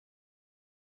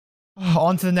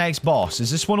On to the next boss. Is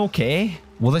this one okay?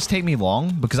 Will this take me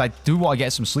long? Because I do want to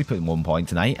get some sleep at one point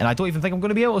tonight, and I don't even think I'm going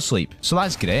to be able to sleep. So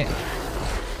that's great.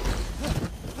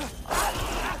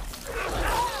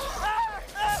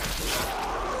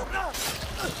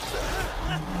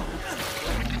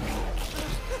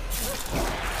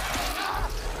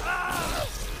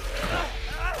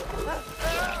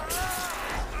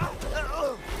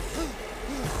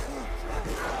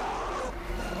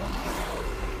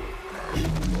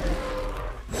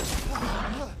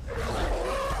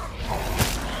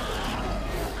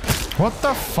 What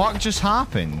the fuck just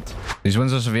happened? These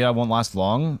winds of Severe won't last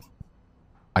long.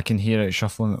 I can hear it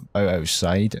shuffling out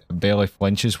outside. It barely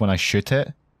flinches when I shoot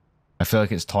it. I feel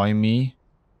like it's toying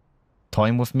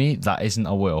with me. That isn't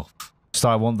a wolf. So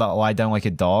I won't lie down like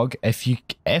a dog.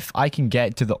 If I can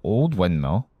get to the old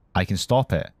windmill, I can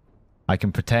stop it. I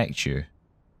can protect you.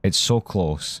 It's so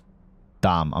close.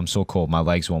 Damn, I'm so cold. My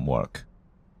legs won't work.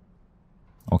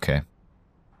 Okay.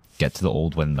 Get to the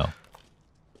old windmill.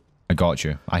 I got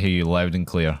you. I hear you loud and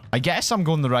clear. I guess I'm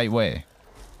going the right way.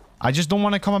 I just don't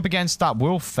want to come up against that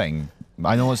wolf thing.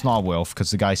 I know it's not a wolf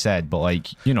because the guy said, but like,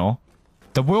 you know,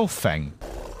 the wolf thing.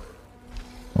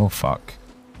 Oh, fuck.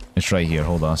 It's right here.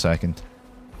 Hold on a second.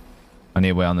 I need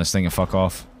to wait on this thing and fuck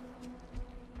off.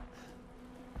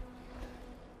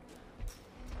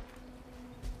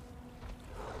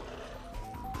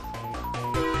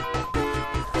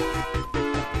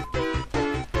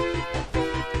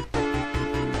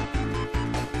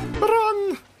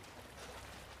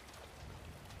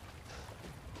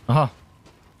 Uh-huh.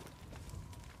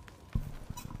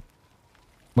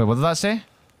 Wait, what did that say?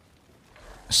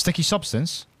 A sticky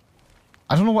substance?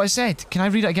 I don't know what it said. Can I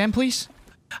read it again, please?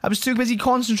 I was too busy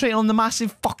concentrating on the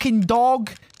massive fucking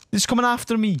dog that's coming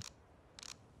after me.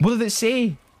 What did it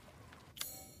say?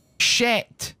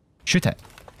 Shit. Shoot it.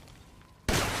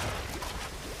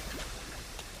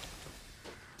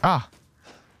 Ah.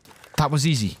 That was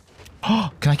easy.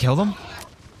 Oh, can I kill them?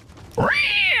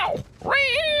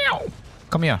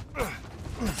 Come here.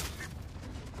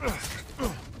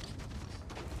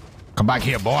 Come back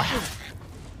here, boy.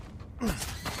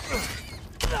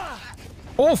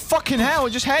 Oh, fucking hell. It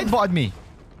just headbutted me.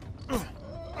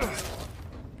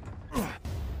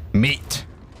 Meat.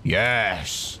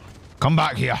 Yes. Come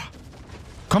back here.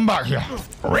 Come back here.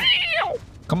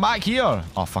 Come back here.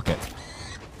 Oh, fuck it.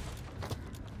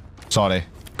 Sorry.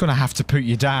 Gonna have to put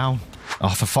you down. Oh,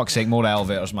 for fuck's sake, more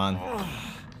elevators, man.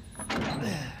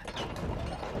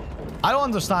 I don't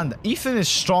understand. Ethan is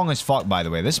strong as fuck, by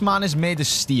the way. This man is made of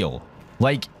steel.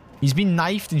 Like, he's been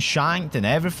knifed and shanked and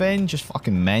everything. Just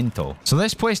fucking mental. So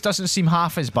this place doesn't seem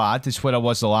half as bad as where I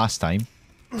was the last time.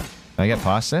 Can I get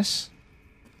past this?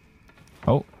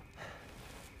 Oh.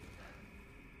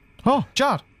 Oh,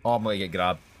 Jar. Oh, I'm gonna get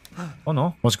grabbed. Oh,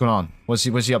 no. What's going on? What's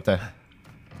he up there?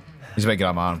 He's about to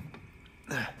grab my arm.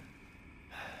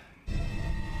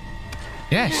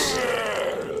 Yes.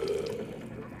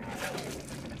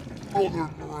 Brother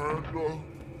Miranda,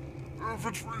 if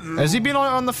it's for you. Has he been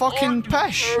on the fucking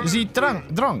pish? Is he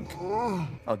drunk?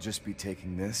 I'll just be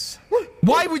taking this.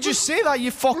 Why would you say that,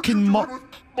 you fucking What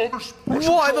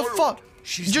the fuck?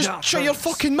 Just shut your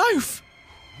fucking mouth.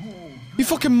 You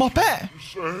fucking muppet.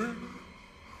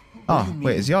 Oh,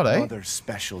 wait, is he alright? Mother's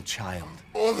special child.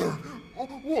 Mother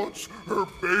wants her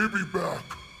baby back.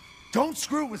 Don't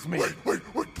screw with me. Wait,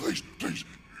 please.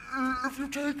 If you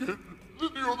take it, then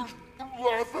the others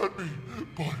laugh at me.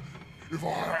 But if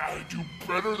I do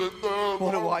better than them...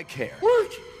 What do I care?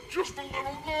 Wait, just a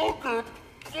little longer,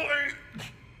 please.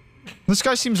 This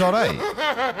guy seems alright.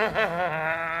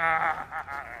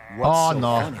 What's oh,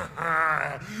 no.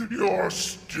 You're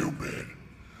stupid.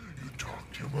 You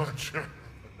talk too much.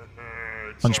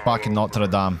 Hunchback in Notre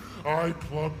Dame. I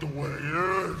plugged the way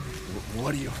in.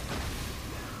 What are you...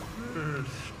 This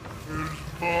is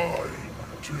my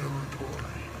territory.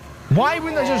 Why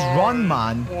wouldn't I just run,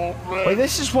 man? Like,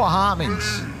 this is what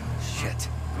happens. Shit.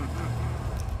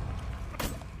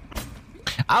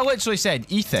 I literally said,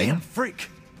 Ethan, Damn freak.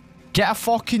 get a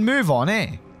fucking move on,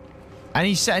 eh? And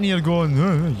he's sitting here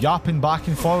going, yapping back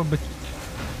and forward. But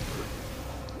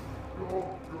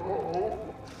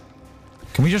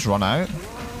can we just run out?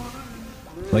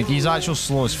 Like, he's actually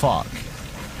slow as fuck.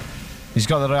 He's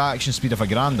got the reaction speed of a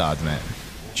granddad, mate.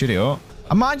 Cheerio.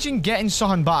 Imagine getting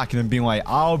something back and then being like,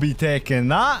 I'll be taking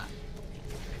that.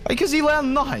 Because he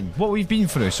learned nothing. What we've been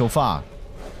through so far.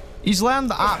 He's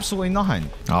learned absolutely nothing.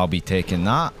 I'll be taking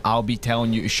that. I'll be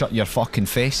telling you to shut your fucking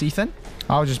face, Ethan.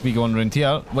 I'll just be going around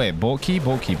here. Wait, boat key.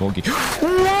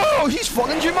 Whoa, he's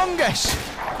fucking humongous.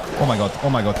 Oh my god, oh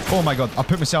my god, oh my god. I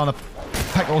put myself on a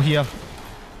pickle here.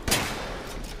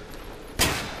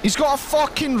 He's got a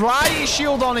fucking riot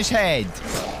shield on his head.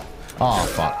 Oh,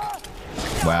 fuck.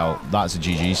 Well, that's a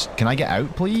GG's. Can I get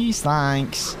out, please?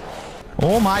 Thanks.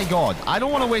 Oh, my God. I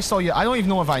don't want to waste all your... I don't even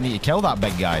know if I need to kill that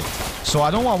big guy. So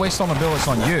I don't want to waste all my bullets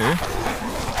on you.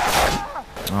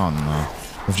 Oh, no.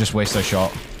 We've just wasted a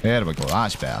shot. There we go.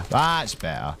 That's better. That's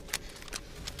better.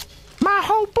 My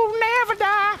hope will never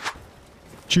die.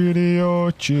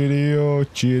 Cheerio, cheerio,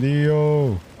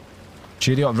 cheerio.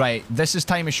 Cheerio. Right, this is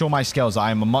time to show my skills. I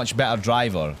am a much better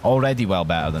driver. Already well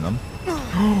better than him.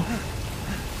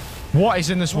 What is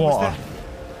in this water?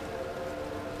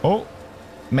 Oh,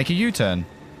 make a U-turn.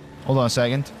 Hold on a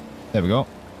second. There we go.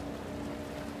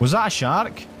 Was that a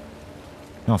shark?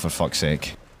 Oh, for fuck's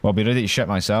sake. Well, I'll be ready to shit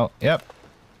myself. Yep.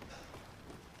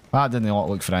 That did not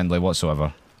look friendly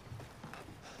whatsoever.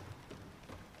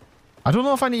 I don't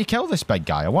know if I need to kill this big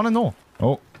guy. I want to know.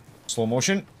 Oh. Slow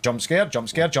motion. Jump scare, jump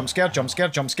scare, jump scare, jump scare,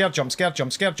 jump scare, jump scare,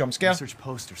 jump scare, jump scare. Research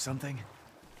post or something?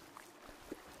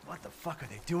 What the fuck are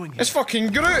they doing here? It's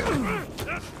fucking Groot!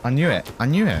 I knew it. I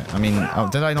knew it. I mean,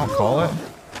 did I not call it?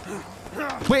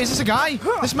 Wait, is this a guy?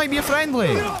 This might be a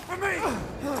friendly.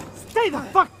 Stay the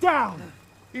fuck down!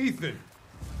 Ethan!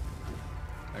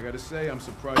 I gotta say, I'm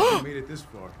surprised you made it this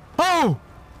far. Oh!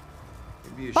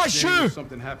 It'd be a That's shame you! if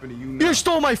something happened to you now. You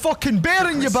stole my fucking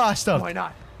bearing, you bastard! Why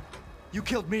not? You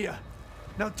killed Mia.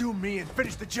 Now do me and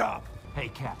finish the job. Hey,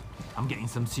 Cap. I'm getting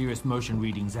some serious motion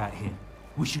readings out here.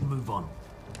 We should move on.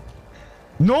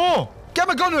 No! Get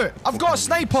my gun out! I've got a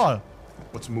sniper!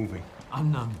 What's moving?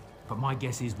 Unknown, but my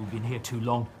guess is we've been here too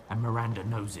long, and Miranda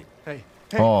knows it. Hey,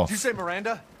 Oh. did you say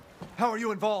Miranda? How are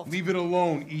you involved? Leave it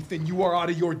alone, Ethan. You are out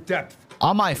of your depth.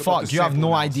 Oh my What about fuck, the you have sample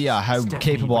no analysis? idea how It's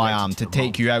definitely capable I am related to to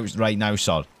take you out right now,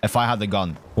 sir. If I had the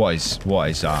gun. What is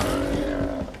that?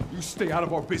 You stay out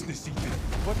of our business, Ethan.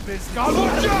 What business?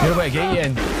 You're about to get you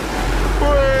in.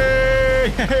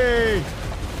 Wait!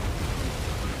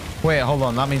 Wait, hold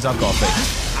on, that means I've got a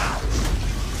fix.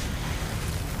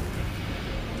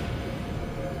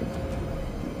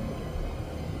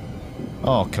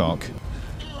 Oh, cock.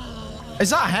 Is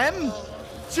that him?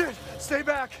 Shit! Stay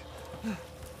back!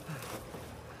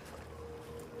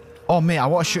 Oh, mate, I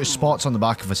want to shoot spots on the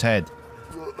back of his head.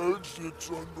 The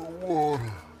exit's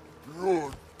underwater.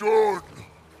 You're done.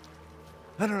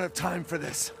 I don't have time for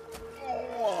this.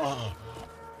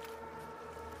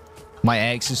 My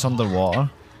ex is underwater.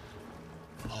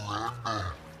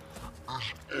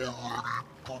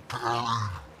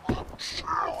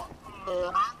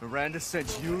 Miranda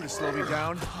sent you to slow me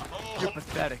down? You're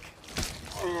pathetic.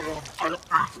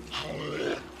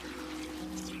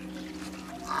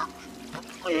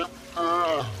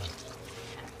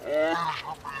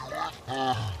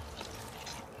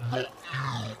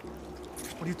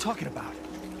 What are you talking about?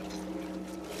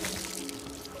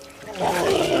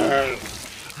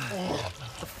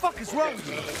 The fuck is wrong with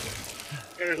you?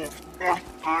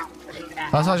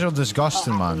 That's actually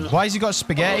disgusting, man. Why has he got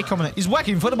spaghetti coming in? He's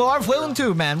whacking football arm flailing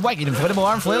too, man. Whacking football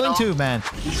arm flailing too, man.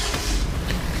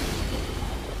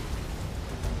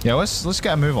 Yeah, let's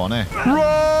get a move on, eh?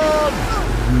 Run!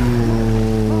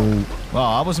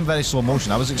 Well, that wasn't very slow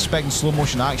motion. I was expecting slow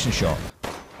motion action shot.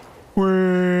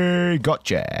 Whee,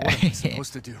 gotcha. What am I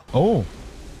supposed to do? Oh.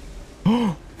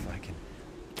 If I can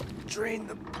drain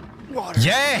the water.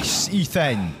 Yes,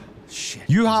 Ethan. Shit.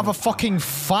 You have a fucking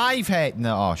 5 head.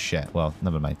 No, oh shit. Well,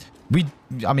 never mind.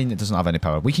 I mean, it doesn't have any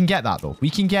power. We can get that though. We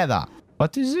can get that.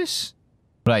 What is this?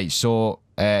 Right, so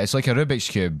it's like a Rubik's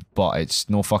Cube, but it's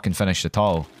no fucking finished at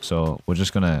all. So we're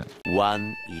just gonna...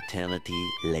 One eternity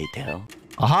later.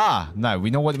 Aha! Now, we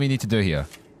know what we need to do here.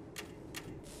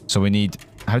 So we need...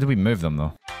 How do we move them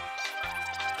though?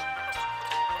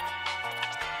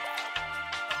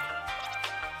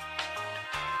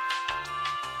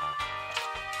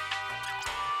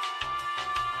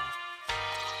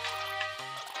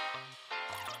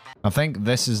 I think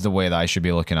this is the way that I should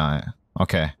be looking at it.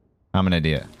 Okay. I'm an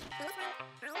idiot.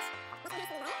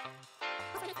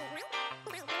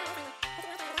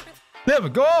 There we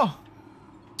go!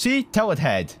 See? Tilted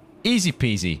head. Easy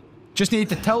peasy. Just need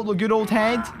to tilt the good old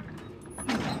head.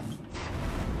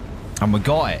 And we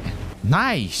got it.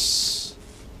 Nice!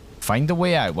 Find a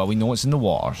way out. Well, we know it's in the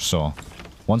water, so...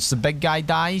 Once the big guy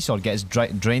dies or gets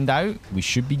drained out, we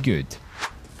should be good.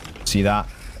 See that?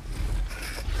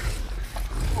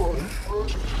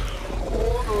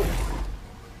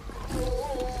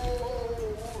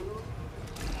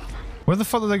 Where the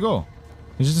fuck did they go?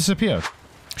 They just disappeared.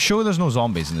 Surely there's no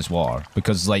zombies in this water.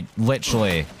 Because, like,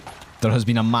 literally, there has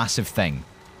been a massive thing.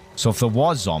 So if there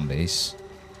was zombies...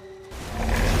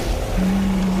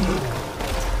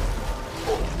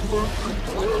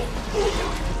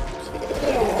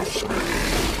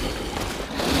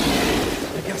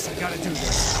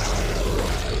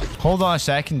 Hold on a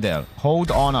second there.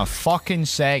 Hold on a fucking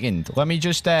second. Let me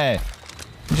just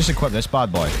equip this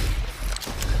bad boy.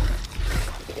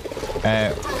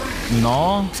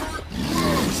 No.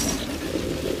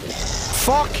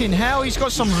 Fucking hell, he's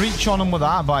got some reach on him with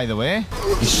that, by the way.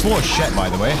 He's slow as shit, by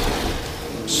the way.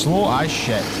 Slow as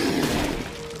shit.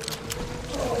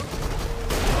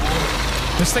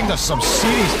 This thing does some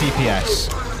serious DPS.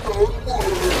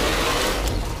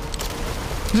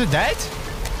 Is it dead?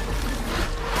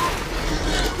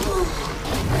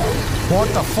 What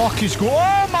the fuck is going on?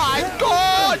 Oh my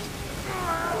god!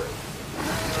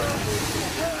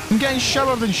 I'm getting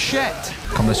showered and shit.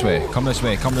 Come this way, come this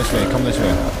way, come this way, come this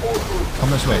way. Come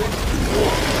this way.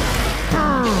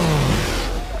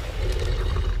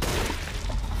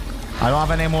 I don't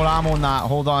have any more ammo on that.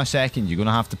 Hold on a second. You're going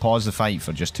to have to pause the fight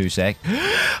for just 2 seconds.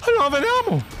 I don't have any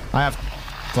ammo. I have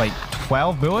like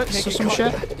 12 bullets or some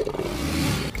shit.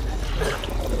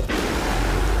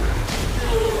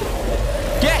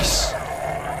 Yes!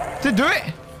 Did do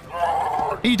it?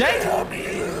 Are you dead?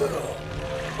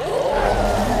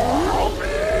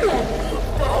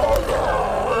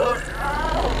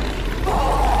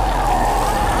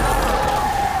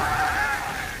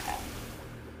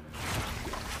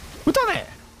 We done it!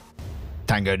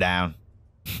 Tango down.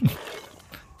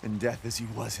 In death as he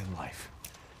was in life.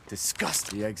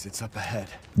 Disgust. The exit's up ahead.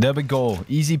 There we go.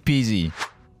 Easy peasy.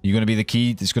 You're gonna be the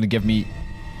key that's gonna give me...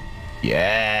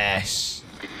 Yes!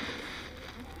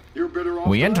 You're better off.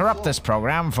 We interrupt this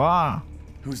program for...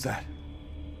 Who's that?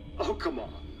 Oh, come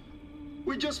on.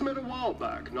 We just met a while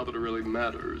back, not that it really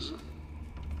matters.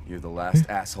 You're the last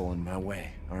asshole in my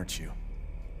way, aren't you?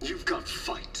 You've got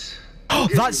fight. Oh,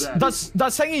 that's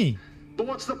thingy! But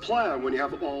what's the plan when you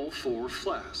have all 4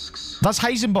 flasks? That's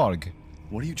Heisenberg.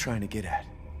 What are you trying to get at?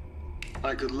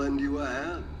 I could lend you a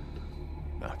hand.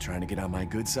 Not trying to get on my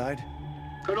good side?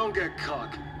 I don't get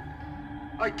cocky.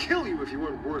 I'd kill you if you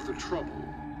weren't worth the trouble.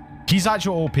 He's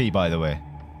actual OP, by the way.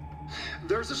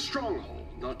 There's a stronghold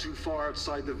not too far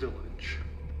outside the village.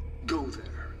 Go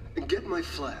there and get my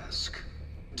flask.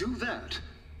 Do that,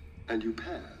 and you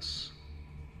pass.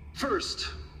 First,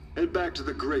 head back to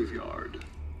the graveyard.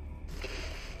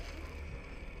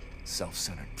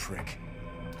 Self-centered prick.